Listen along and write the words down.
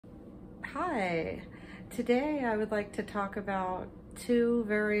Hi. Today I would like to talk about two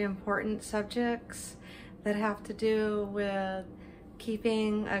very important subjects that have to do with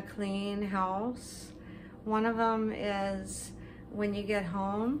keeping a clean house. One of them is when you get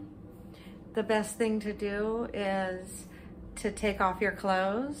home, the best thing to do is to take off your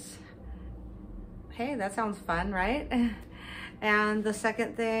clothes. Hey, that sounds fun, right? And the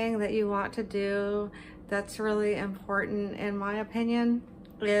second thing that you want to do that's really important, in my opinion,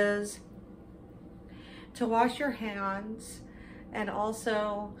 is to wash your hands and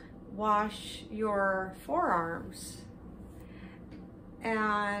also wash your forearms.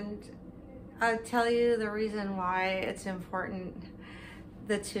 And I'll tell you the reason why it's important,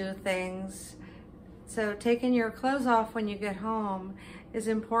 the two things. So taking your clothes off when you get home is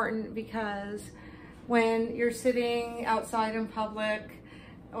important because when you're sitting outside in public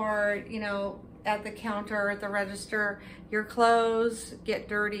or, at the counter, at the register, your clothes get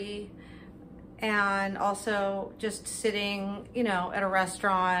dirty. And also just sitting, at a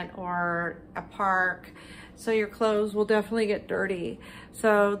restaurant or a park. So your clothes will definitely get dirty.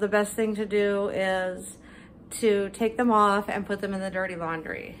 So the best thing to do is to take them off and put them in the dirty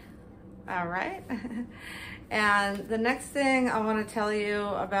laundry. All right. And the next thing I want to tell you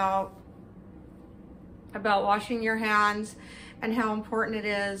about washing your hands and how important it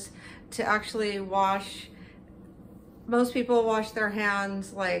is to actually wash. Most people wash their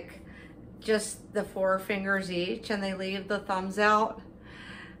hands like just the 4 fingers each and they leave the thumbs out.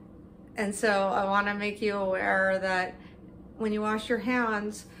 And so I want to make you aware that when you wash your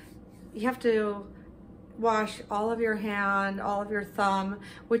hands, you have to wash all of your hand, all of your thumb,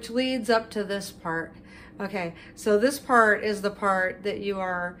 which leads up to this part. Okay, so this part is the part that you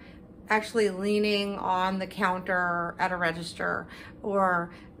are actually leaning on the counter at a register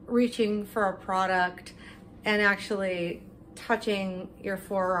or reaching for a product and actually touching your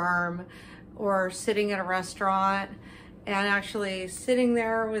forearm, or sitting at a restaurant and actually sitting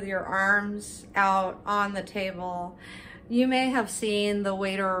there with your arms out on the table. You may have seen the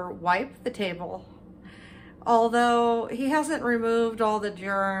waiter wipe the table, although he hasn't removed all the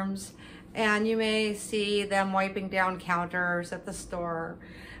germs, and you may see them wiping down counters at the store.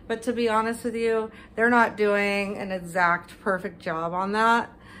 But to be honest with you, they're not doing an exact perfect job on that.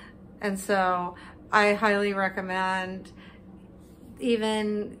 And so I highly recommend,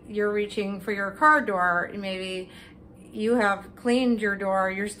 even you're reaching for your car door, maybe you have cleaned your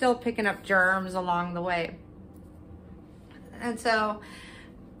door, you're still picking up germs along the way. And so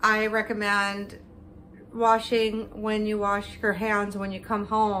I recommend washing when you wash your hands when you come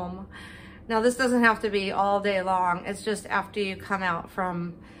home. Now this doesn't have to be all day long, it's just after you come out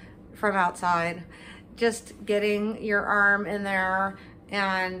from outside. Just getting your arm in there,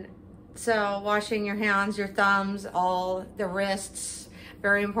 and so washing your hands, your thumbs, all the wrists,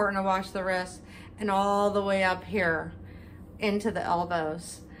 very important to wash the wrists, and all the way up here into the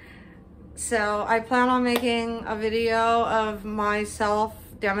elbows. So I plan on making a video of myself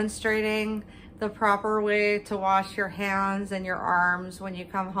demonstrating the proper way to wash your hands and your arms when you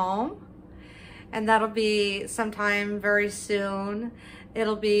come home. And that'll be sometime very soon.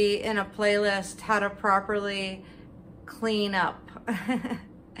 It'll be in a playlist, how to properly clean up.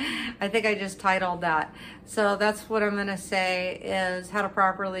 I think I just titled that. So that's what I'm gonna say, is how to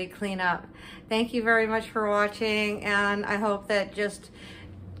properly clean up. Thank you very much for watching, and I hope that just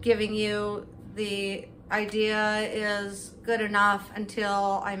giving you the idea is good enough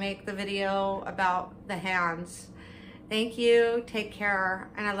until I make the video about the hands. Thank you, take care,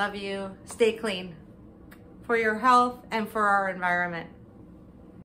 and I love you. Stay clean for your health and for our environment.